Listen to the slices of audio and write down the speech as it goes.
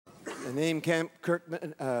The name Camp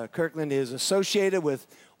Kirkland is associated with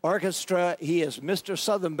orchestra. He is Mr.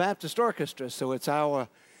 Southern Baptist Orchestra, so it's our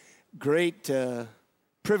great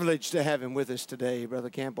privilege to have him with us today. Brother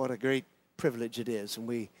Camp, what a great privilege it is. And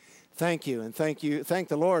we thank you, and thank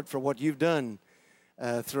the Lord for what you've done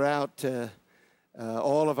throughout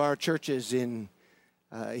all of our churches.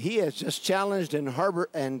 He has just challenged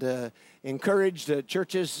and encouraged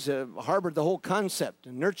churches, harbored the whole concept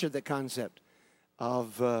and nurtured the concept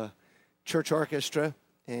of church orchestra,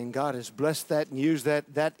 and God has blessed that and used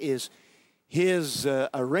that. That is his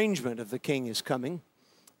arrangement of The King is Coming.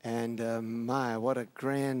 And my, what a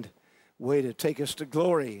grand way to take us to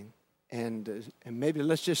glory. And maybe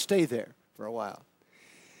let's just stay there for a while.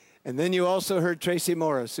 And then you also heard Tracy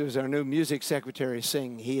Morris, who is our new music secretary,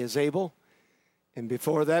 sing He Is Able. And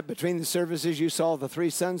before that, between the services, you saw the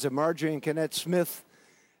three sons of Marjorie and Kenneth Smith,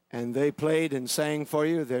 and they played and sang for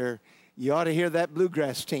you. You ought to hear that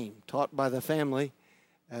bluegrass team, taught by the family.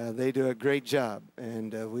 They do a great job,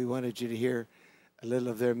 and we wanted you to hear a little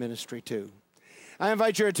of their ministry too. I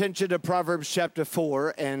invite your attention to Proverbs chapter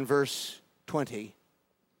 4 and verse 20.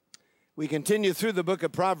 We continue through the book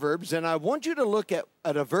of Proverbs, and I want you to look at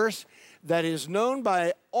a verse that is known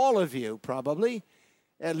by all of you, probably.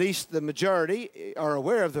 At least the majority are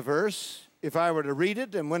aware of the verse. If I were to read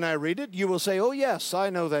it, and when I read it, you will say, oh yes, I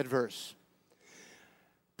know that verse.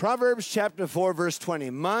 Proverbs chapter 4, verse 20.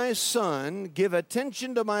 My son, give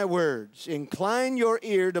attention to my words. Incline your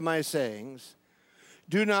ear to my sayings.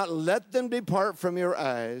 Do not let them depart from your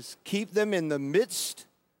eyes. Keep them in the midst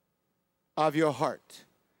of your heart.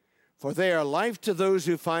 For they are life to those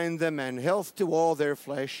who find them and health to all their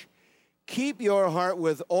flesh. Keep your heart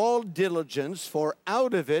with all diligence, for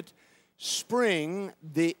out of it spring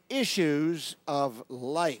the issues of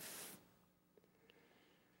life.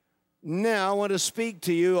 Now I want to speak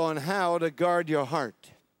to you on how to guard your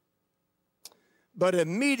heart. But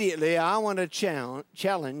immediately I want to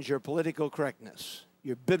challenge your political correctness,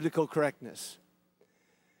 your biblical correctness.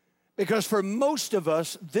 Because for most of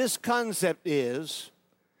us, this concept is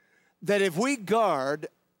that if we guard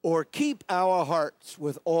or keep our hearts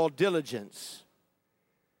with all diligence,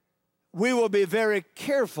 we will be very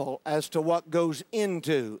careful as to what goes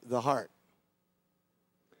into the heart.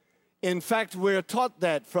 In fact, we're taught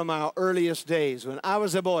that from our earliest days. When I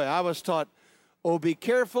was a boy, I was taught, oh, be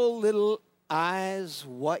careful, little eyes,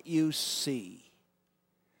 what you see.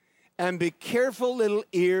 And be careful, little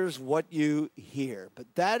ears, what you hear. But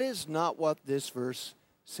that is not what this verse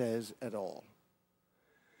says at all.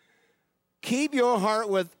 Keep your heart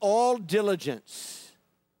with all diligence,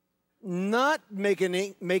 not making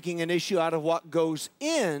an issue out of what goes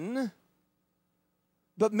in,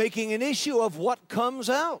 but making an issue of what comes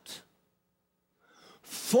out.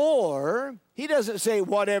 For, he doesn't say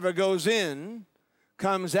whatever goes in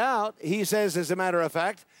comes out. He says, as a matter of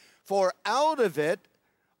fact, for out of it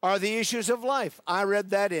are the issues of life. I read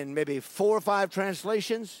that in maybe 4 or 5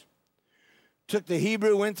 translations. Took the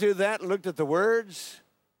Hebrew, went through that, looked at the words.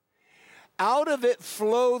 Out of it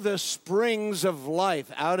flow the springs of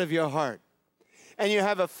life, out of your heart. And you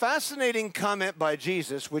have a fascinating comment by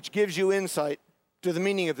Jesus, which gives you insight to the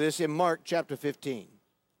meaning of this in Mark chapter 15.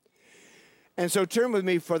 And so turn with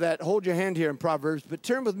me for that. Hold your hand here in Proverbs, but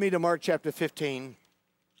turn with me to Mark chapter 15.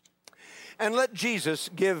 And let Jesus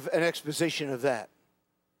give an exposition of that.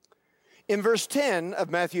 In verse 10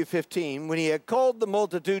 of Matthew 15, when he had called the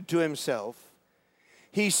multitude to himself,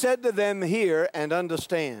 he said to them, hear and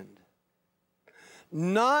understand.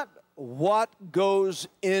 Not what goes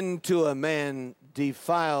into a man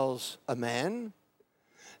defiles a man,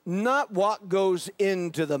 not what goes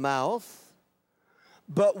into the mouth,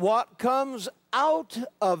 but what comes out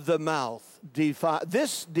of the mouth,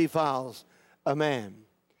 this defiles a man.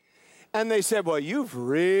 And they said, well, you've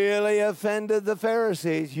really offended the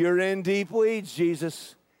Pharisees. You're in deep weeds,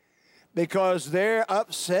 Jesus, because they're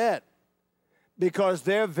upset, because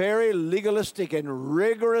they're very legalistic and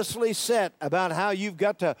rigorously set about how you've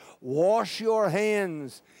got to wash your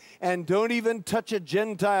hands and don't even touch a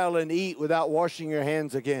Gentile and eat without washing your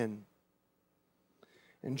hands again.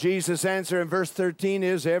 And Jesus' answer in verse 13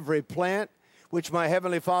 is, every plant which my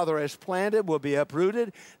heavenly Father has planted will be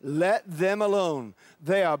uprooted. Let them alone.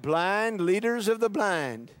 They are blind leaders of the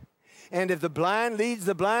blind. And if the blind leads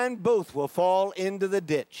the blind, both will fall into the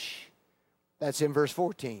ditch. That's in verse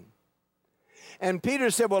 14. And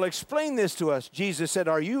Peter said, well, explain this to us. Jesus said,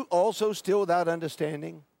 are you also still without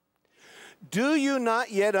understanding? Do you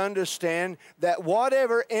not yet understand that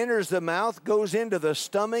whatever enters the mouth goes into the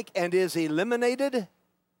stomach and is eliminated?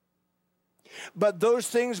 But those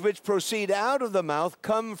things which proceed out of the mouth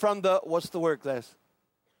come from the, what's the word, class?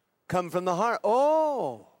 Come from the heart.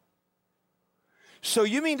 Oh, So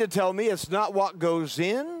you mean to tell me it's not what goes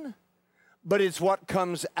in, but it's what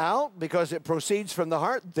comes out, because it proceeds from the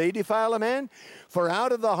heart? They defile a man. For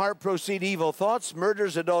out of the heart proceed evil thoughts,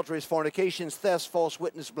 murders, adulteries, fornications, thefts, false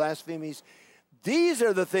witness, blasphemies. These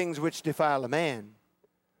are the things which defile a man.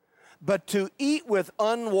 But to eat with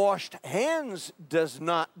unwashed hands does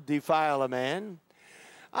not defile a man.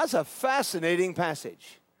 That's a fascinating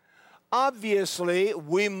passage. Obviously,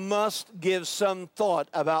 we must give some thought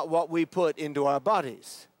about what we put into our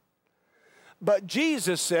bodies. But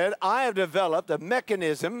Jesus said, I have developed a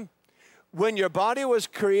mechanism when your body was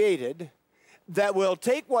created that will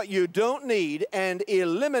take what you don't need and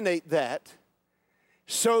eliminate that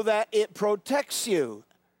so that it protects you.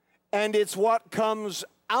 And it's what comes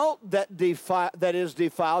out that is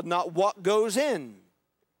defiled, not what goes in.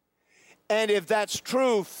 And if that's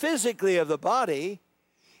true physically of the body,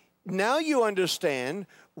 now you understand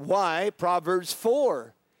why Proverbs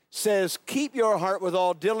 4 says, keep your heart with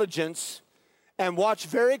all diligence and watch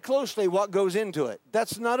very closely what goes into it.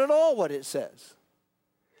 That's not at all what it says.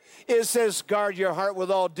 It says, guard your heart with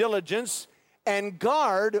all diligence and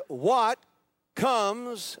guard what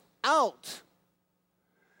comes out.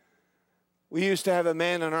 We used to have a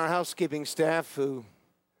man on our housekeeping staff who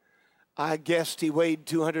I guessed he weighed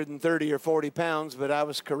 230 or 40 pounds, but I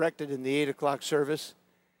was corrected in the 8 o'clock service.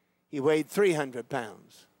 He weighed 300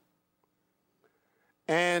 pounds.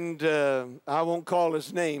 And I won't call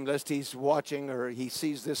his name lest he's watching or he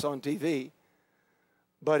sees this on TV.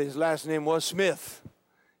 But his last name was Smith.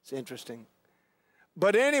 It's interesting.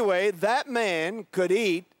 But anyway, that man could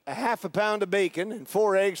eat a half a pound of bacon and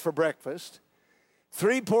 4 eggs for breakfast,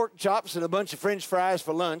 3 pork chops and a bunch of French fries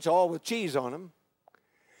for lunch, all with cheese on them,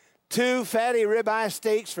 2 fatty ribeye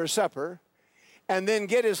steaks for supper, and then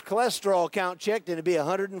get his cholesterol count checked, and it'd be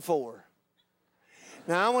 104.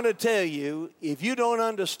 Now, I want to tell you, if you don't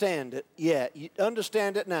understand it yet, you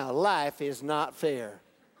understand it now. Life is not fair.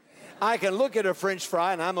 I can look at a French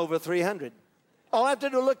fry, and I'm over 300. All I have to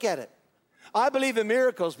do is look at it. I believe in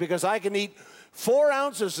miracles because I can eat 4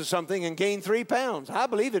 ounces of something and gain 3 pounds. I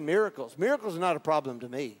believe in miracles. Miracles are not a problem to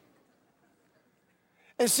me.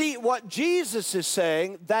 And see, what Jesus is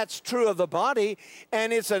saying, that's true of the body,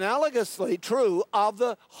 and it's analogously true of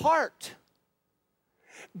the heart.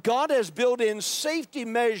 God has built in safety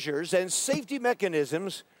measures and safety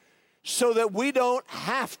mechanisms so that we don't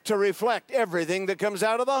have to reflect everything that comes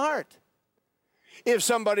out of the heart. If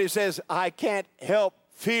somebody says, I can't help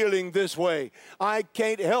feeling this way, I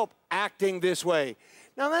can't help acting this way,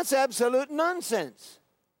 now that's absolute nonsense.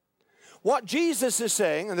 What Jesus is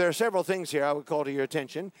saying, and there are several things here I would call to your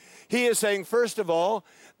attention. He is saying, first of all,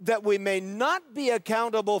 that we may not be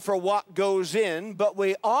accountable for what goes in, but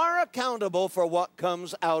we are accountable for what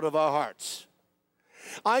comes out of our hearts.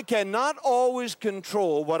 I cannot always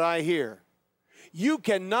control what I hear. You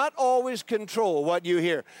cannot always control what you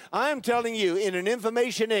hear. I am telling you, in an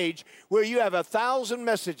information age where you have 1,000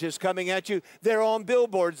 messages coming at you, they're on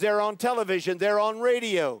billboards, they're on television, they're on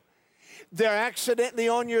radio. They're accidentally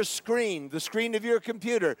on your screen, the screen of your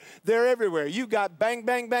computer. They're everywhere. You got bang,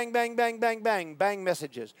 bang, bang, bang, bang, bang, bang, bang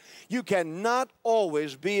messages. You cannot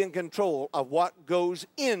always be in control of what goes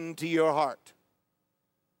into your heart.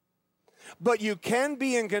 But you can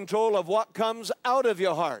be in control of what comes out of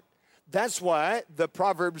your heart. That's why the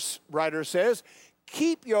Proverbs writer says,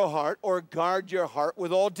 keep your heart or guard your heart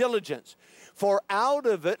with all diligence, for out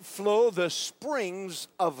of it flow the springs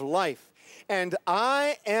of life. And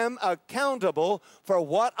I am accountable for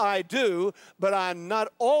what I do, but I'm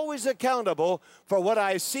not always accountable for what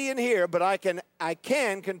I see and hear, but I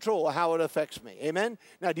can control how it affects me. Amen?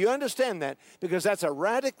 Now, do you understand that? Because that's a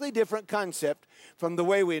radically different concept from the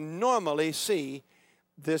way we normally see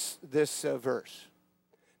this verse.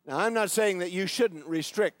 Now, I'm not saying that you shouldn't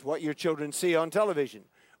restrict what your children see on television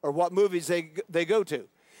or what movies they go to.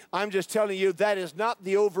 I'm just telling you that is not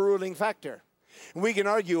the overruling factor. We can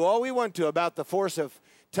argue all we want to about the force of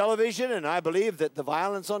television, and I believe that the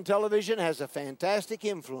violence on television has a fantastic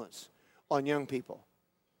influence on young people.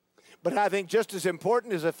 But I think just as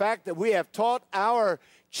important is the fact that we have taught our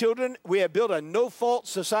children, we have built a no-fault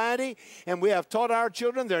society, and we have taught our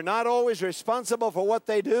children they're not always responsible for what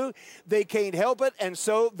they do. They can't help it, and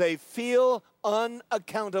so they feel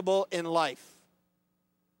unaccountable in life.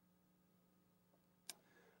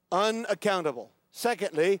 Unaccountable.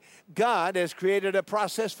 Secondly, God has created a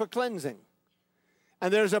process for cleansing.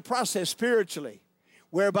 And there's a process spiritually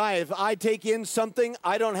whereby if I take in something,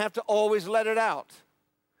 I don't have to always let it out.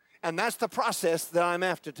 And that's the process that I'm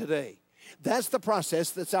after today. That's the process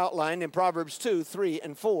that's outlined in Proverbs 2, 3,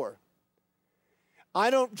 and 4. I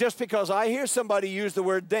don't, just because I hear somebody use the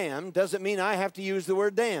word damn, doesn't mean I have to use the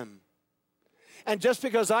word damn. And just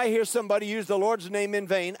because I hear somebody use the Lord's name in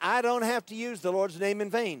vain, I don't have to use the Lord's name in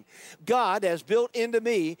vain. God has built into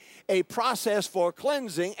me a process for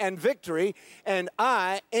cleansing and victory, and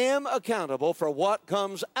I am accountable for what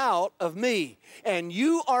comes out of me. And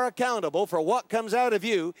you are accountable for what comes out of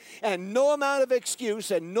you, and no amount of excuse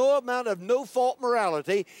and no amount of no-fault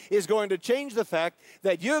morality is going to change the fact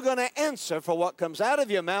that you're going to answer for what comes out of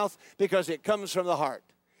your mouth, because it comes from the heart.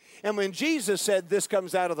 And when Jesus said this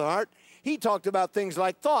comes out of the heart, he talked about things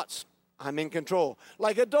like thoughts. I'm in control.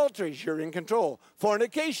 Like adulteries, you're in control.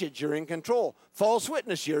 Fornications, you're in control. False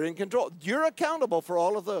witness, you're in control. You're accountable for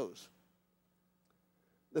all of those.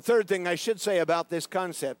 The third thing I should say about this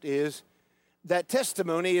concept is that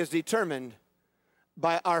testimony is determined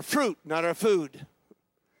by our fruit, not our food.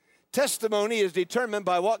 Testimony is determined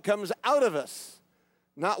by what comes out of us,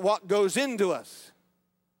 not what goes into us.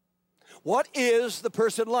 What is the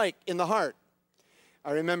person like in the heart?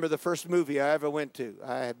 I remember the first movie I ever went to.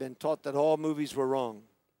 I had been taught that all movies were wrong.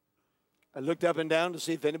 I looked up and down to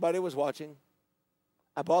see if anybody was watching.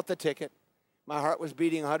 I bought the ticket. My heart was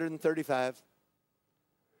beating 135.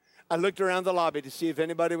 I looked around the lobby to see if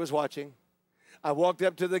anybody was watching. I walked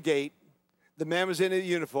up to the gate. The man was in a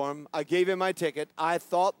uniform. I gave him my ticket. I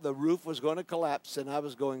thought the roof was going to collapse, and I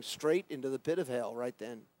was going straight into the pit of hell right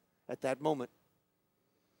then, at that moment.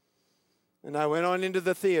 And I went on into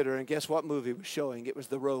the theater, and guess what movie was showing? It was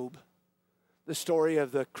The Robe, the story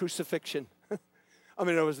of the crucifixion. I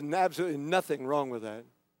mean, there was absolutely nothing wrong with that.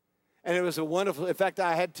 And it was a wonderful, in fact,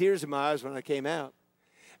 I had tears in my eyes when I came out.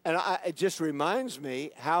 And it just reminds me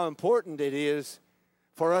how important it is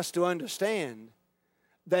for us to understand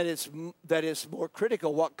that it's more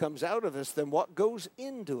critical what comes out of us than what goes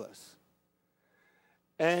into us.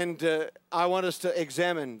 And I want us to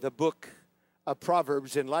examine the book of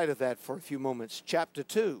Proverbs in light of that for a few moments. Chapter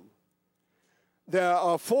 2. There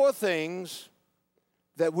are 4 things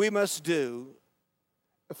that we must do,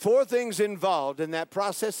 4 things involved in that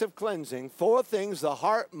process of cleansing, 4 things the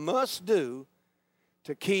heart must do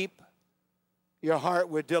to keep your heart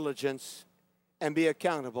with diligence and be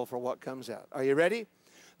accountable for what comes out. Are you ready?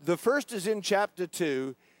 The first is in chapter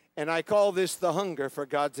 2, and I call this the hunger for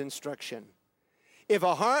God's instruction. If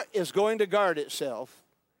a heart is going to guard itself,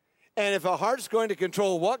 and if a heart's going to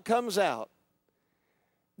control what comes out,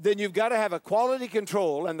 then you've got to have a quality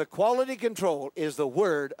control, and the quality control is the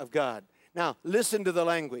Word of God. Now, listen to the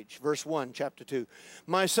language. Verse 1, chapter 2.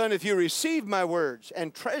 My son, if you receive my words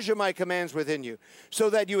and treasure my commands within you, so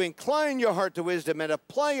that you incline your heart to wisdom and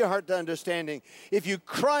apply your heart to understanding, if you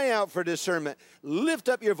cry out for discernment, lift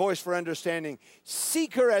up your voice for understanding,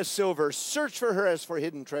 seek her as silver, search for her as for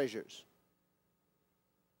hidden treasures.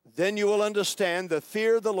 Then you will understand the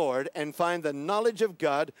fear of the Lord and find the knowledge of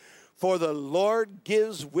God, for the Lord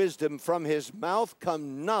gives wisdom. From his mouth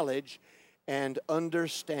come knowledge and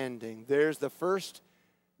understanding. There's the first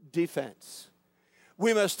defense.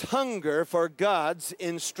 We must hunger for God's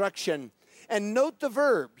instruction. And note the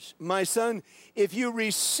verbs. My son, if you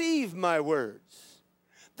receive my words.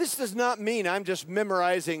 This does not mean I'm just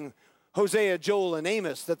memorizing Hosea, Joel, and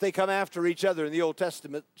Amos, that they come after each other in the Old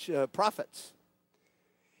Testament prophets.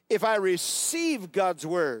 If I receive God's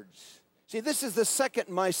words. See, this is the second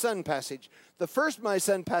my son passage. The first my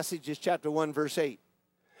son passage is chapter 1, verse 8.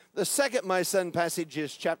 The second my son passage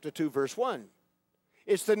is chapter 2, verse 1.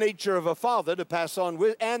 It's the nature of a father to pass on,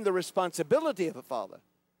 and the responsibility of a father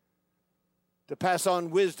to pass on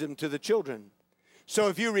wisdom to the children. So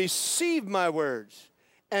if you receive my words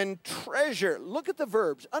and treasure, look at the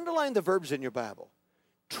verbs, underline the verbs in your Bible.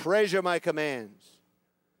 Treasure my commands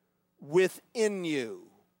within you.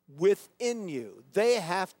 Within you. They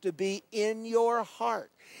have to be in your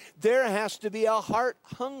heart. There has to be a heart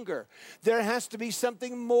hunger. There has to be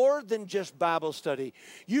something more than just Bible study.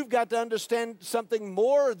 You've got to understand something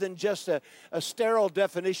more than just a sterile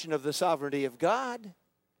definition of the sovereignty of God.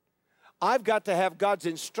 I've got to have God's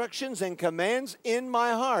instructions and commands in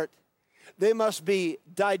my heart. They must be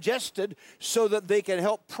digested so that they can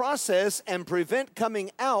help process and prevent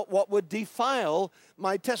coming out what would defile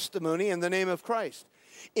my testimony in the name of Christ.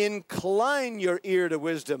 Incline your ear to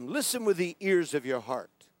wisdom. Listen with the ears of your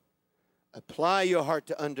heart. Apply your heart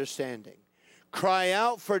to understanding. Cry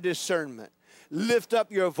out for discernment. Lift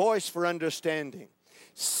up your voice for understanding.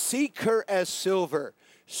 Seek her as silver.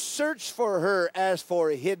 Search for her as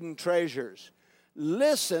for hidden treasures.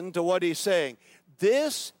 Listen to what he's saying.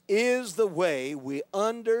 This is the way we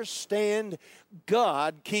understand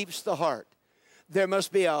God keeps the heart. There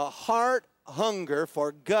must be a heart hunger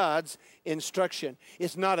for God's instruction.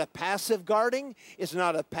 It's not a passive guarding. It's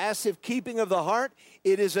not a passive keeping of the heart.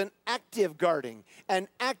 It is an active guarding, an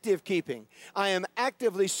active keeping. I am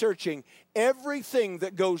actively searching everything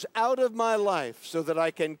that goes out of my life so that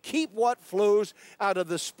I can keep what flows out of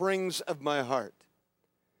the springs of my heart.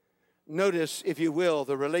 Notice, if you will,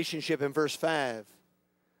 the relationship in verse 5.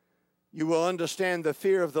 You will understand the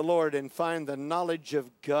fear of the Lord and find the knowledge of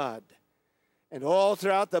God. And all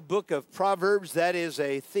throughout the book of Proverbs, that is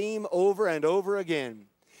a theme over and over again.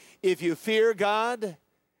 If you fear God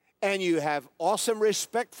and you have awesome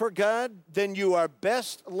respect for God, then you are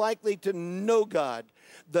best likely to know God.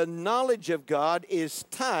 The knowledge of God is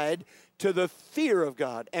tied to the fear of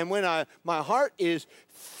God. And when my heart is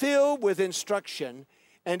filled with instruction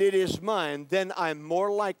and it is mine, then I'm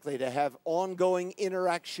more likely to have ongoing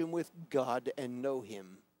interaction with God and know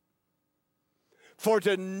Him. For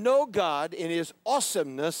to know God in His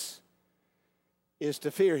awesomeness is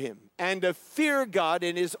to fear Him. And to fear God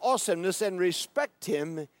in His awesomeness and respect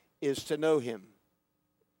Him is to know Him.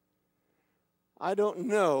 I don't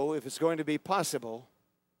know if it's going to be possible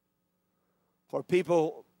for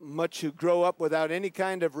people much who grow up without any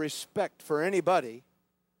kind of respect for anybody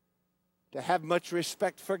to have much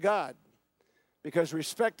respect for God. Because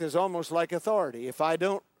respect is almost like authority. If I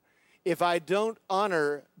don't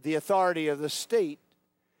honor the authority of the state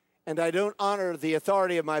and I don't honor the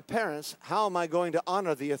authority of my parents, how am I going to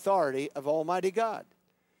honor the authority of Almighty God?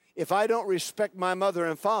 If I don't respect my mother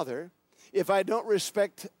and father, if I don't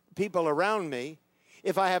respect people around me,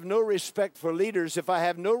 if I have no respect for leaders, if I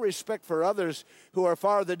have no respect for others who are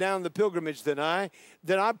farther down the pilgrimage than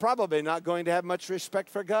then I'm probably not going to have much respect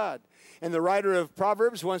for God. And the writer of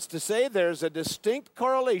Proverbs wants to say there's a distinct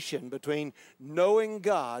correlation between knowing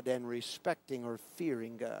God and respecting or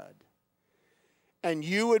fearing God. And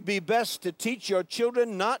you would be best to teach your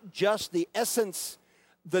children not just the essence,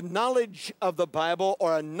 the knowledge of the Bible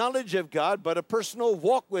or a knowledge of God, but a personal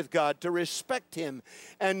walk with God, to respect Him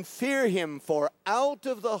and fear Him, for out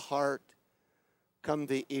of the heart come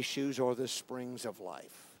the issues or the springs of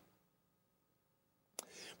life.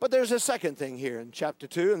 But there's a second thing here in chapter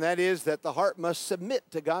 2, and that is that the heart must submit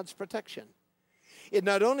to God's protection. It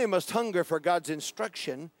not only must hunger for God's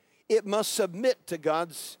instruction, it must submit to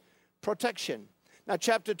God's protection. Now,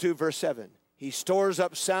 chapter 2, verse 7. He stores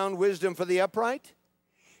up sound wisdom for the upright.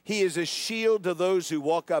 He is a shield to those who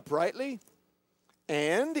walk uprightly.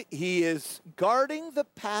 And he is guarding the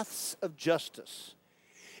paths of justice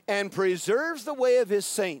and preserves the way of his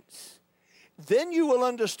saints. Then you will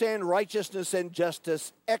understand righteousness and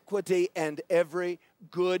justice, equity, and every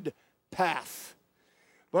good path.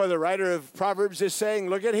 Boy, the writer of Proverbs is saying,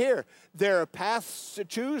 look at here. There are paths to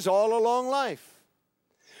choose all along life.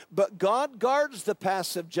 But God guards the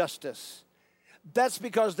paths of justice. That's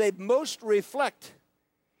because they most reflect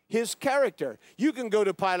His character. You can go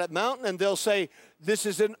to Pilot Mountain and they'll say, this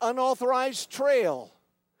is an unauthorized trail.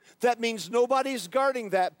 That means nobody's guarding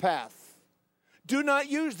that path. Do not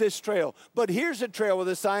use this trail. But here's a trail with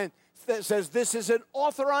a sign that says this is an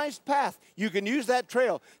authorized path. You can use that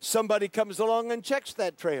trail. Somebody comes along and checks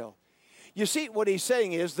that trail. You see, what he's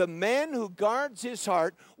saying is the man who guards his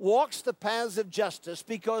heart walks the paths of justice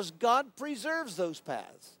because God preserves those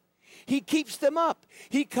paths. He keeps them up.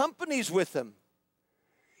 He companies with them.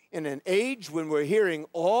 In an age when we're hearing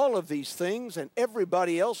all of these things and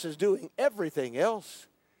everybody else is doing everything else,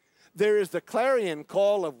 there is the clarion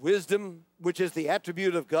call of wisdom, which is the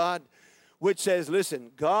attribute of God, which says,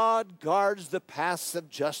 listen, God guards the paths of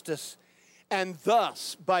justice. And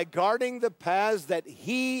thus, by guarding the paths that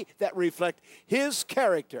reflect His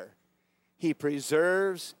character, He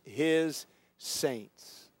preserves His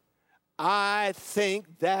saints. I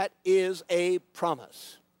think that is a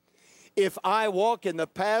promise. If I walk in the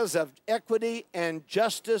paths of equity and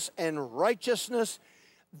justice and righteousness,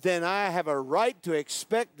 then I have a right to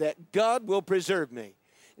expect that God will preserve me.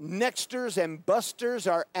 Nexters and busters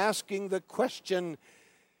are asking the question,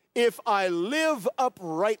 if I live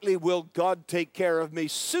uprightly, will God take care of me?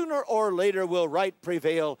 Sooner or later will right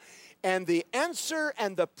prevail. And the answer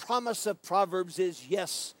and the promise of Proverbs is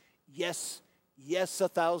yes, yes, yes,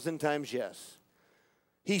 1,000 times yes.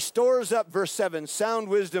 He stores up, verse 7, sound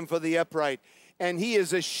wisdom for the upright, and He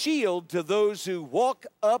is a shield to those who walk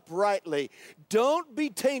uprightly. Don't be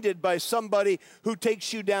tainted by somebody who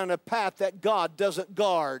takes you down a path that God doesn't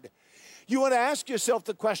guard. You want to ask yourself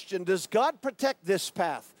the question, does God protect this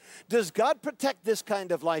path? Does God protect this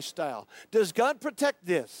kind of lifestyle? Does God protect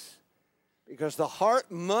this? Because the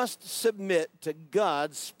heart must submit to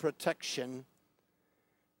God's protection.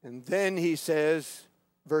 And then he says,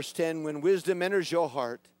 verse 10, when wisdom enters your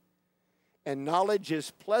heart and knowledge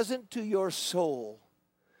is pleasant to your soul,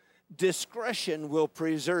 discretion will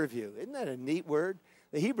preserve you. Isn't that a neat word?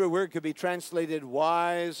 The Hebrew word could be translated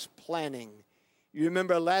wise planning. You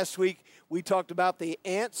remember last week we talked about the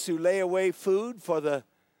ants who lay away food for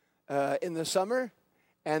in the summer,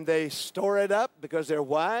 and they store it up because they're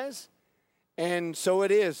wise. And so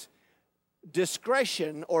it is.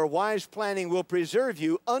 Discretion or wise planning will preserve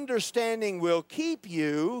you. Understanding will keep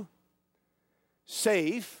you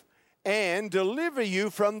safe and deliver you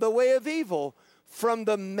from the way of evil, from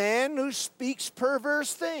the man who speaks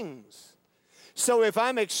perverse things. So if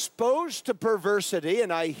I'm exposed to perversity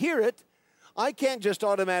and I hear it, I can't just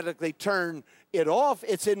automatically turn it off.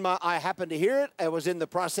 I happen to hear it. I was in the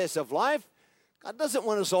process of life. God doesn't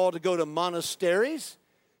want us all to go to monasteries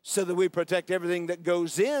so that we protect everything that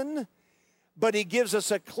goes in. But he gives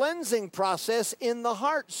us a cleansing process in the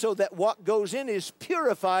heart so that what goes in is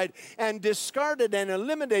purified and discarded and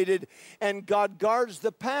eliminated, and God guards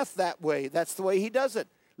the path that way. That's the way he does it.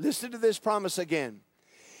 Listen to this promise again.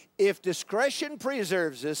 If discretion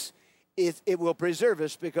preserves us, it will preserve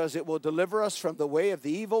us because it will deliver us from the way of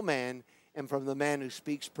the evil man and from the man who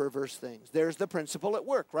speaks perverse things. There's the principle at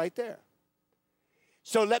work right there.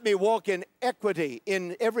 So let me walk in equity,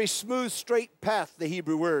 in every smooth, straight path, the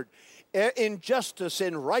Hebrew word, in justice,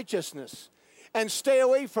 in righteousness, and stay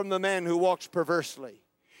away from the man who walks perversely.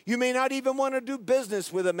 You may not even want to do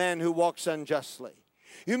business with a man who walks unjustly.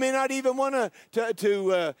 You may not even want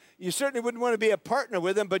you certainly wouldn't want to be a partner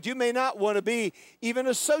with him, but you may not want to be even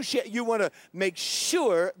associate. You want to make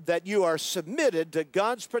sure that you are submitted to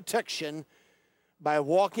God's protection by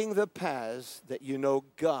walking the paths that you know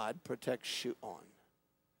God protects you on.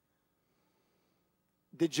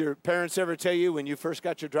 Did your parents ever tell you when you first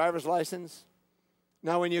got your driver's license?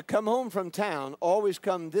 Now, when you come home from town, always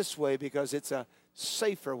come this way because it's a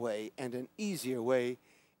safer way and an easier way.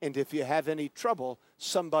 And if you have any trouble,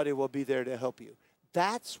 somebody will be there to help you.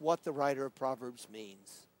 That's what the writer of Proverbs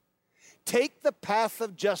means. Take the path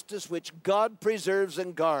of justice which God preserves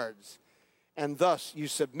and guards, and thus you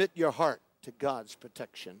submit your heart to God's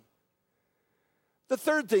protection. The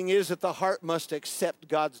third thing is that the heart must accept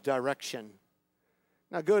God's direction.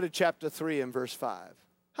 Now go to chapter 3 and verse 5.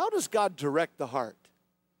 How does God direct the heart?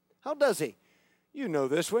 How does he? You know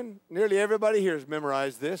this one. Nearly everybody here has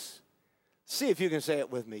memorized this. See if you can say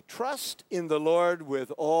it with me. Trust in the Lord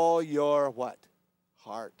with all your what?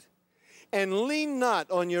 Heart. And lean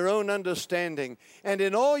not on your own understanding. And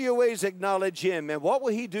in all your ways acknowledge him. And what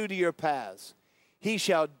will he do to your paths? He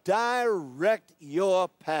shall direct your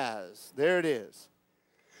paths. There it is.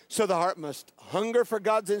 So the heart must hunger for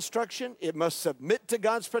God's instruction. It must submit to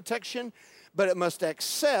God's protection. But it must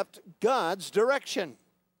accept God's direction.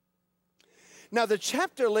 Now the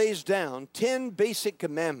chapter lays down 10 basic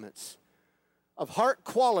commandments of heart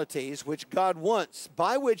qualities which God wants,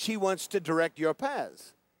 by which he wants to direct your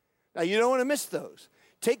paths. Now, you don't want to miss those.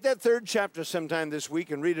 Take that third chapter sometime this week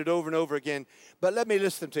and read it over and over again, but let me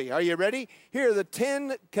list them to you. Are you ready? Here are the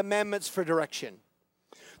 10 commandments for direction.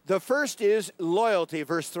 The first is loyalty,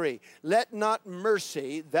 verse 3. Let not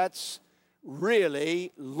mercy, that's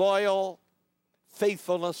really loyal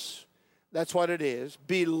faithfulness, that's what it is,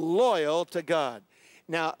 be loyal to God.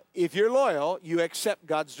 Now, if you're loyal, you accept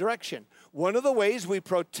God's direction. One of the ways we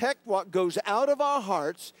protect what goes out of our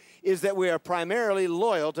hearts is that we are primarily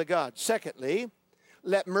loyal to God. Secondly,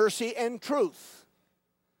 let mercy and truth,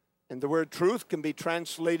 and the word truth can be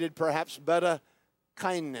translated perhaps better,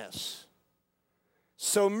 kindness.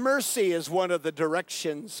 So mercy is one of the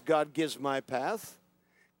directions God gives my path.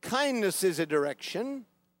 Kindness is a direction.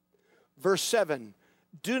 Verse 7,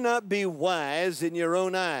 do not be wise in your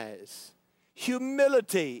own eyes.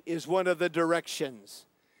 Humility is one of the directions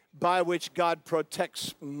by which God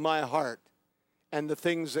protects my heart and the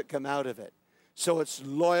things that come out of it. So it's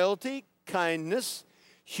loyalty, kindness,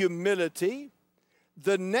 humility.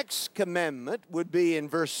 The next commandment would be in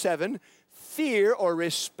verse 7, fear or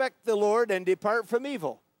respect the Lord and depart from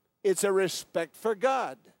evil. It's a respect for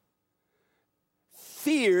God.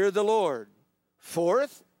 Fear the Lord.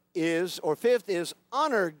 Fifth is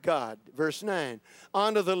honor God. Verse 9,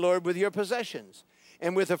 honor the Lord with your possessions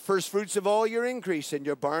and with the first fruits of all your increase, and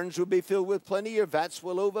your barns will be filled with plenty, your vats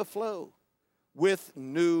will overflow with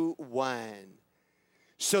new wine.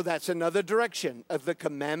 So that's another direction of the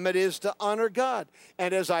commandment is to honor God.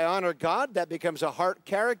 And as I honor God, that becomes a heart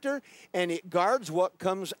character, and it guards what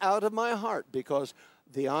comes out of my heart, because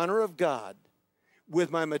the honor of God with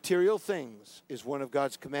my material things is one of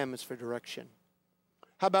God's commandments for direction.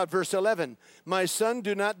 How about verse 11? My son,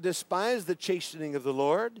 do not despise the chastening of the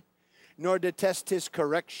Lord, nor detest his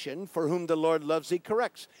correction, for whom the Lord loves he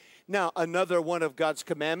corrects. Now, another one of God's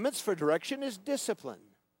commandments for direction is discipline.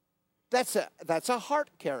 That's a heart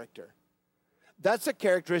character. That's a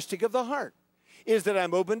characteristic of the heart, is that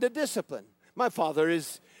I'm open to discipline. My father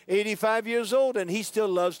is 85 years old, and he still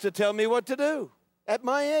loves to tell me what to do at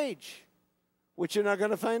my age, which you're not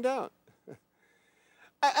going to find out.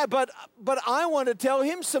 But I want to tell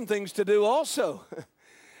him some things to do also.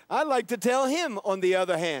 I like to tell him, on the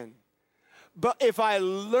other hand. But if I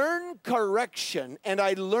learn correction, and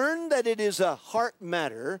I learn that it is a heart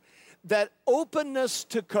matter, that openness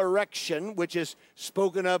to correction, which is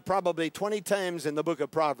spoken of probably 20 times in the book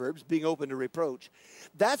of Proverbs, being open to reproach,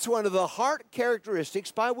 that's one of the heart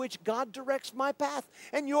characteristics by which God directs my path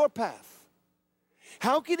and your path.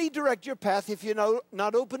 How can he direct your path if you're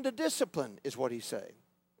not open to discipline, is what he's saying.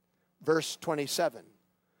 Verse 27.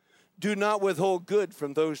 Do not withhold good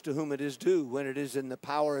from those to whom it is due when it is in the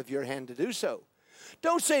power of your hand to do so.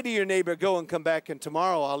 Don't say to your neighbor, go and come back and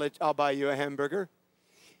tomorrow I'll buy you a hamburger.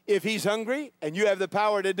 If he's hungry and you have the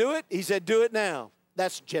power to do it, he said, do it now.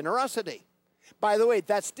 That's generosity. By the way,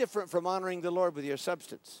 that's different from honoring the Lord with your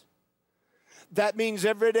substance. That means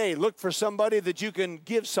every day look for somebody that you can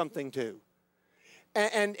give something to.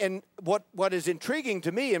 And what is intriguing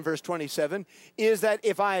to me in verse 27 is that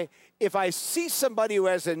if I see somebody who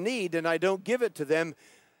has a need and I don't give it to them,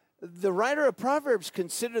 the writer of Proverbs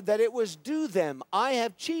considered that it was due them. I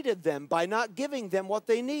have cheated them by not giving them what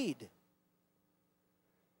they need.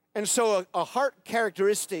 And so a heart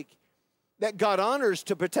characteristic that God honors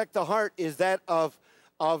to protect the heart is that of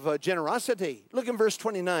generosity. Look in verse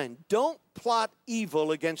 29. Don't plot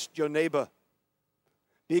evil against your neighbor.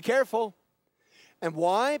 Be careful. And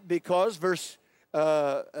why? Because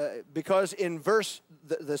in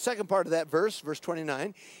the second part of that verse, verse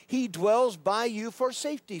 29, he dwells by you for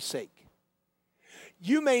safety's sake.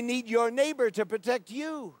 You may need your neighbor to protect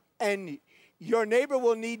you, and your neighbor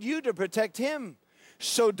will need you to protect him.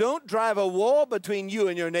 So don't drive a wall between you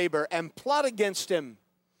and your neighbor and plot against him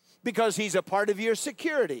because he's a part of your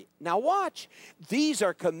security. Now watch. These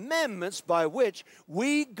are commandments by which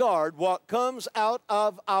we guard what comes out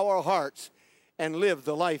of our hearts and live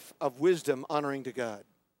the life of wisdom honoring to God.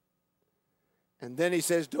 And then he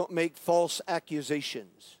says, don't make false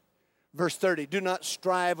accusations. Verse 30, do not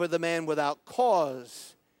strive with a man without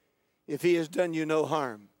cause if he has done you no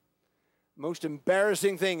harm. Most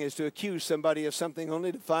embarrassing thing is to accuse somebody of something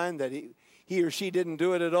only to find that he or she didn't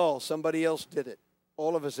do it at all. Somebody else did it.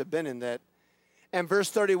 All of us have been in that. And verse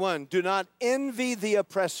 31, do not envy the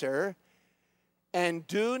oppressor and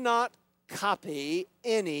do not copy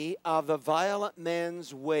any of the violent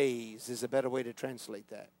man's ways, is a better way to translate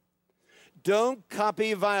that. Don't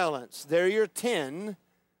copy violence. They're your 10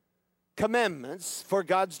 commandments for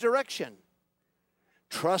God's direction.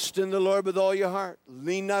 Trust in the Lord with all your heart.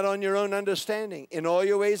 Lean not on your own understanding. In all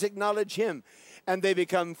your ways acknowledge him. And they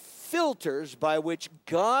become filters by which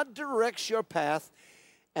God directs your path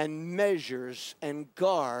and measures and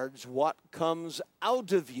guards what comes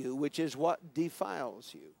out of you, which is what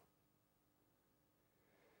defiles you.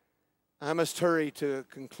 I must hurry to a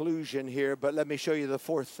conclusion here, but let me show you the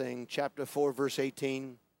fourth thing. Chapter 4, verse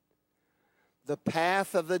 18. The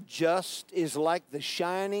path of the just is like the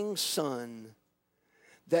shining sun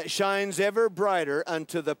that shines ever brighter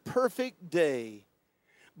unto the perfect day.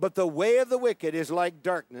 But the way of the wicked is like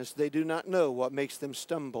darkness. They do not know what makes them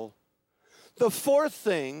stumble. The fourth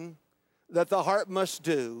thing that the heart must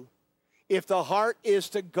do, if the heart is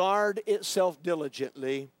to guard itself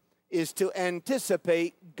diligently, is to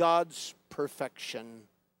anticipate God's perfection.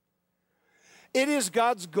 It is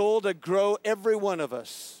God's goal to grow every one of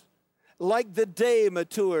us like the day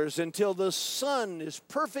matures until the sun is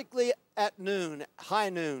perfectly at noon, high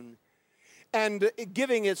noon, and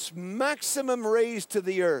giving its maximum rays to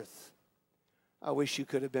the earth. I wish you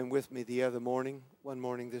could have been with me the other morning, one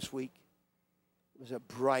morning this week. It was a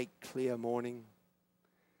bright, clear morning.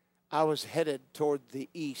 I was headed toward the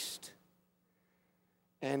east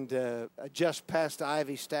and just past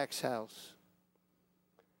Ivy Stack's house.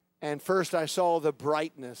 And first I saw the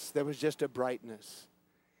brightness. There was just a brightness.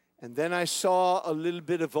 And then I saw a little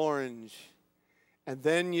bit of orange. And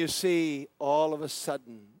then you see all of a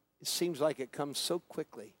sudden, it seems like it comes so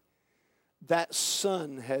quickly, that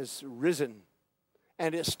sun has risen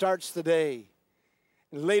and it starts the day.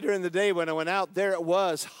 And later in the day when I went out, there it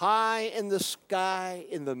was, high in the sky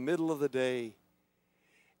in the middle of the day.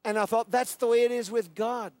 And I thought, that's the way it is with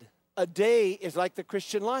God. A day is like the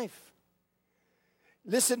Christian life.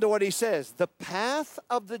 Listen to what he says. The path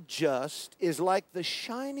of the just is like the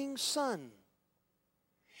shining sun.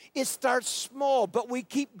 It starts small, but we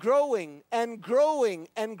keep growing and growing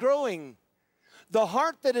and growing. The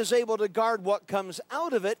heart that is able to guard what comes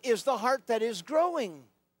out of it is the heart that is growing.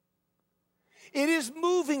 It is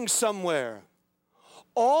moving somewhere.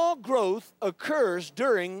 All growth occurs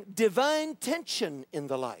during divine tension in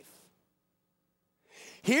the life.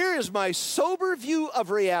 Here is my sober view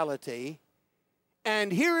of reality,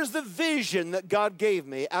 and here is the vision that God gave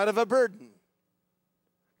me out of a burden.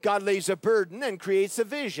 God lays a burden and creates a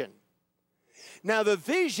vision. Now, the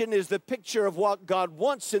vision is the picture of what God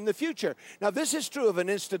wants in the future. Now, this is true of an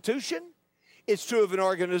institution. It's true of an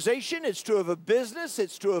organization. It's true of a business.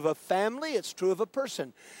 It's true of a family. It's true of a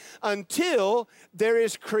person. Until there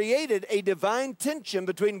is created a divine tension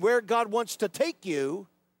between where God wants to take you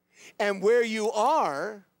and where you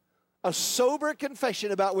are, a sober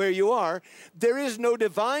confession about where you are, there is no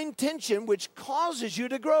divine tension which causes you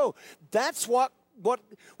to grow. That's what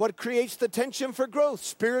creates the tension for growth,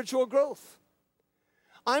 spiritual growth.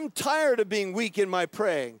 I'm tired of being weak in my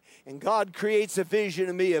praying, and God creates a vision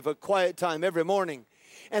in me of a quiet time every morning.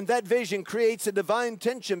 And that vision creates a divine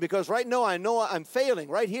tension because right now I know I'm failing.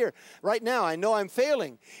 Right here, right now, I know I'm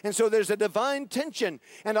failing. And so there's a divine tension,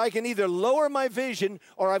 and I can either lower my vision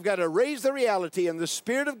or I've got to raise the reality, and the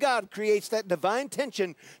Spirit of God creates that divine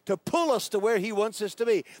tension to pull us to where He wants us to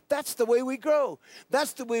be. That's the way we grow.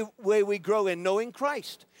 That's the way we grow in knowing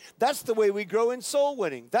Christ. That's the way we grow in soul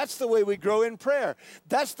winning. That's the way we grow in prayer.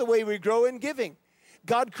 That's the way we grow in giving.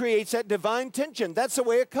 God creates that divine tension. That's the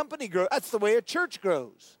way a company grows. That's the way a church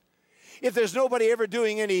grows. If there's nobody ever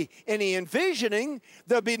doing any envisioning,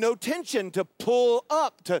 there'll be no tension to pull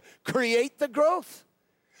up, to create the growth.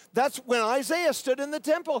 That's when Isaiah stood in the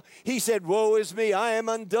temple. He said, "Woe is me, I am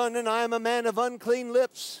undone, and I am a man of unclean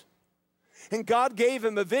lips." And God gave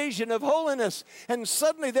him a vision of holiness. And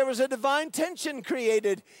suddenly there was a divine tension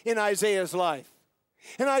created in Isaiah's life.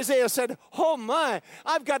 And Isaiah said, "Oh my,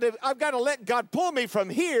 I've got to let God pull me from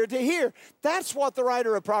here to here." That's what the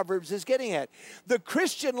writer of Proverbs is getting at. The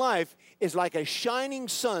Christian life is like a shining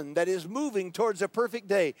sun that is moving towards a perfect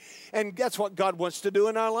day. And that's what God wants to do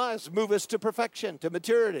in our lives, move us to perfection, to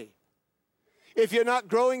maturity. If you're not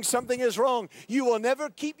growing, something is wrong. You will never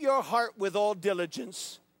keep your heart with all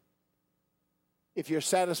diligence if you're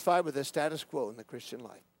satisfied with the status quo in the Christian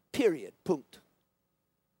life. Period. Punct.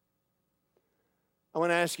 I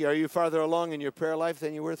want to ask you, are you farther along in your prayer life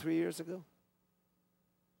than you were 3 years ago?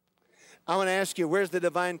 I want to ask you, where's the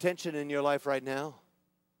divine tension in your life right now?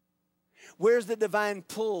 Where's the divine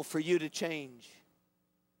pull for you to change?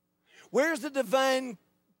 Where's the divine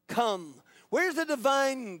come? Where's the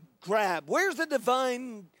divine grab? Where's the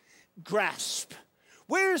divine grasp?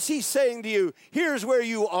 Where is He saying to you, here's where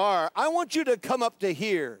you are. I want you to come up to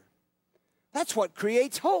here. That's what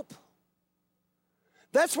creates hope.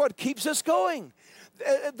 That's what keeps us going.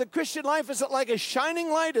 The Christian life is like a shining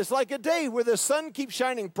light. It's like a day where the sun keeps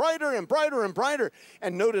shining brighter and brighter and brighter.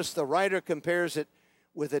 And notice the writer compares it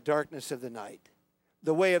with the darkness of the night.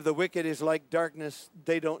 The way of the wicked is like darkness.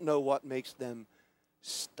 They don't know what makes them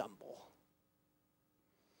stumble.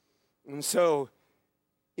 And so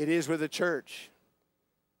it is with the church.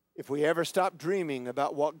 If we ever stop dreaming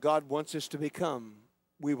about what God wants us to become,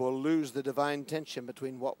 we will lose the divine tension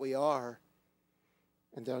between what we are,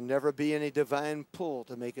 and there'll never be any divine pull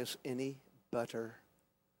to make us any better.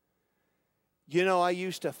 You know, I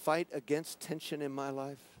used to fight against tension in my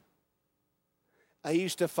life. I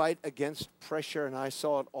used to fight against pressure, and I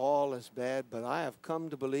saw it all as bad, but I have come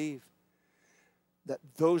to believe that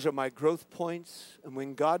those are my growth points. And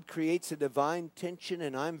when God creates a divine tension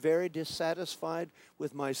and I'm very dissatisfied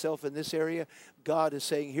with myself in this area, God is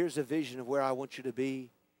saying, here's a vision of where I want you to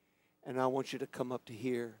be, and I want you to come up to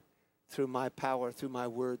here through my power, through my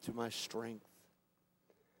word, through my strength.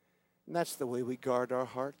 And that's the way we guard our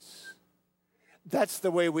hearts. That's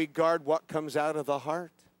the way we guard what comes out of the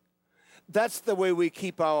heart. That's the way we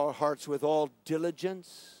keep our hearts with all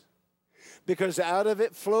diligence. Because out of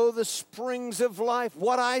it flow the springs of life.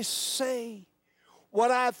 What I say,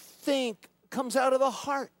 what I think comes out of the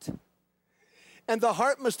heart. And the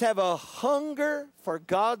heart must have a hunger for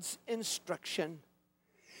God's instruction.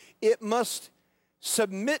 It must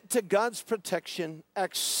submit to God's protection,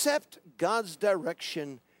 accept God's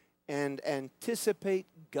direction, and anticipate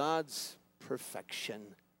God's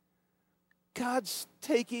perfection. God's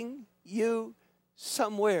taking you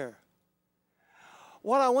somewhere.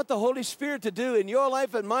 What I want the Holy Spirit to do in your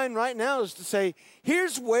life and mine right now is to say,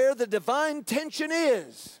 here's where the divine tension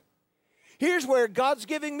is. Here's where God's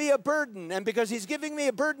giving me a burden, and because He's giving me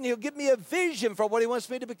a burden, He'll give me a vision for what He wants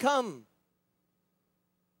me to become.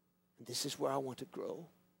 And this is where I want to grow.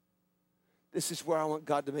 This is where I want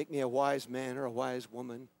God to make me a wise man or a wise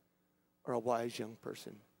woman or a wise young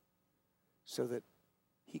person so that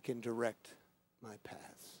He can direct my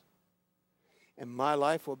paths. And my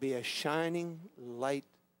life will be a shining light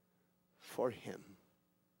for him.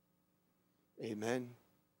 Amen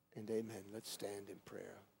and amen. Let's stand in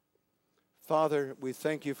prayer. Father, we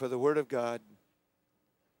thank you for the Word of God.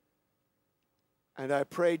 And I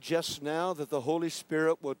pray just now that the Holy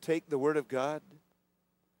Spirit will take the Word of God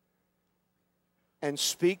and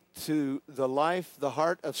speak to the life, the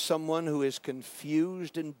heart of someone who is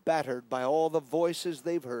confused and battered by all the voices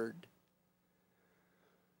they've heard.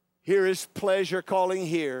 Here is pleasure calling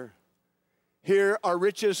here. Here are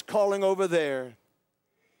riches calling over there.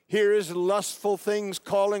 Here is lustful things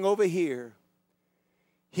calling over here.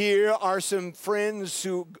 Here are some friends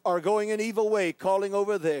who are going an evil way calling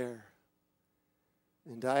over there.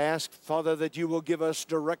 And I ask, Father, that you will give us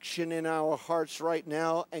direction in our hearts right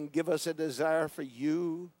now and give us a desire for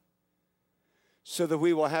you so that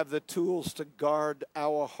we will have the tools to guard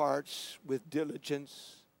our hearts with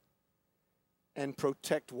diligence and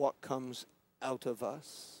protect what comes out of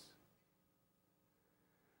us.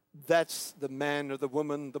 That's the man or the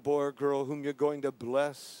woman, the boy or girl whom you're going to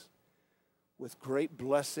bless with great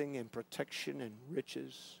blessing and protection and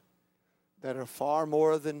riches that are far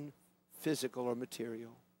more than physical or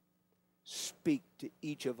material. Speak to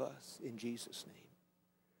each of us in Jesus' name.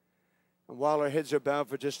 And while our heads are bowed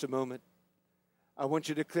for just a moment, I want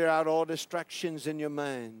you to clear out all distractions in your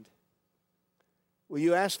mind. Will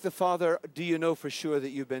you ask the Father, do you know for sure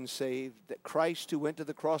that you've been saved? That Christ who went to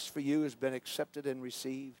the cross for you has been accepted and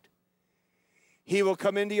received? He will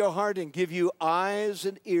come into your heart and give you eyes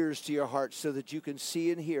and ears to your heart so that you can see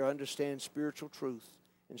and hear, understand spiritual truth,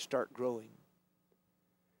 and start growing.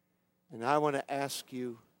 And I want to ask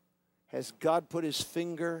you, has God put his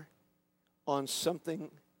finger on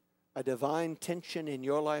something, a divine tension in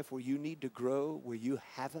your life where you need to grow, where you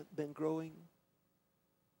haven't been growing?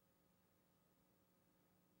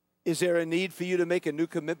 Is there a need for you to make a new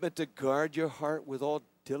commitment to guard your heart with all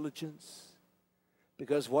diligence?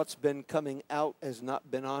 Because what's been coming out has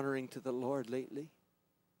not been honoring to the Lord lately.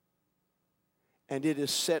 And it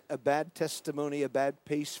has set a bad testimony, a bad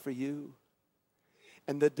pace for you.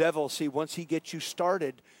 And the devil, see, once he gets you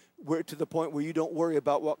started, we're to the point where you don't worry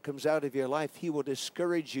about what comes out of your life, he will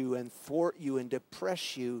discourage you and thwart you and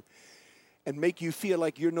depress you and make you feel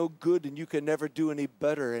like you're no good and you can never do any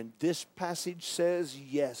better. And this passage says,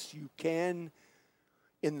 yes, you can.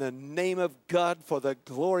 In the name of God, for the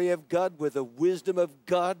glory of God, with the wisdom of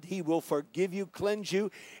God, he will forgive you, cleanse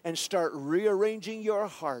you, and start rearranging your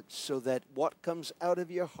heart so that what comes out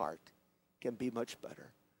of your heart can be much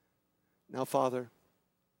better. Now, Father,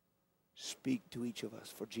 speak to each of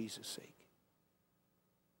us for Jesus' sake.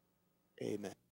 Amen.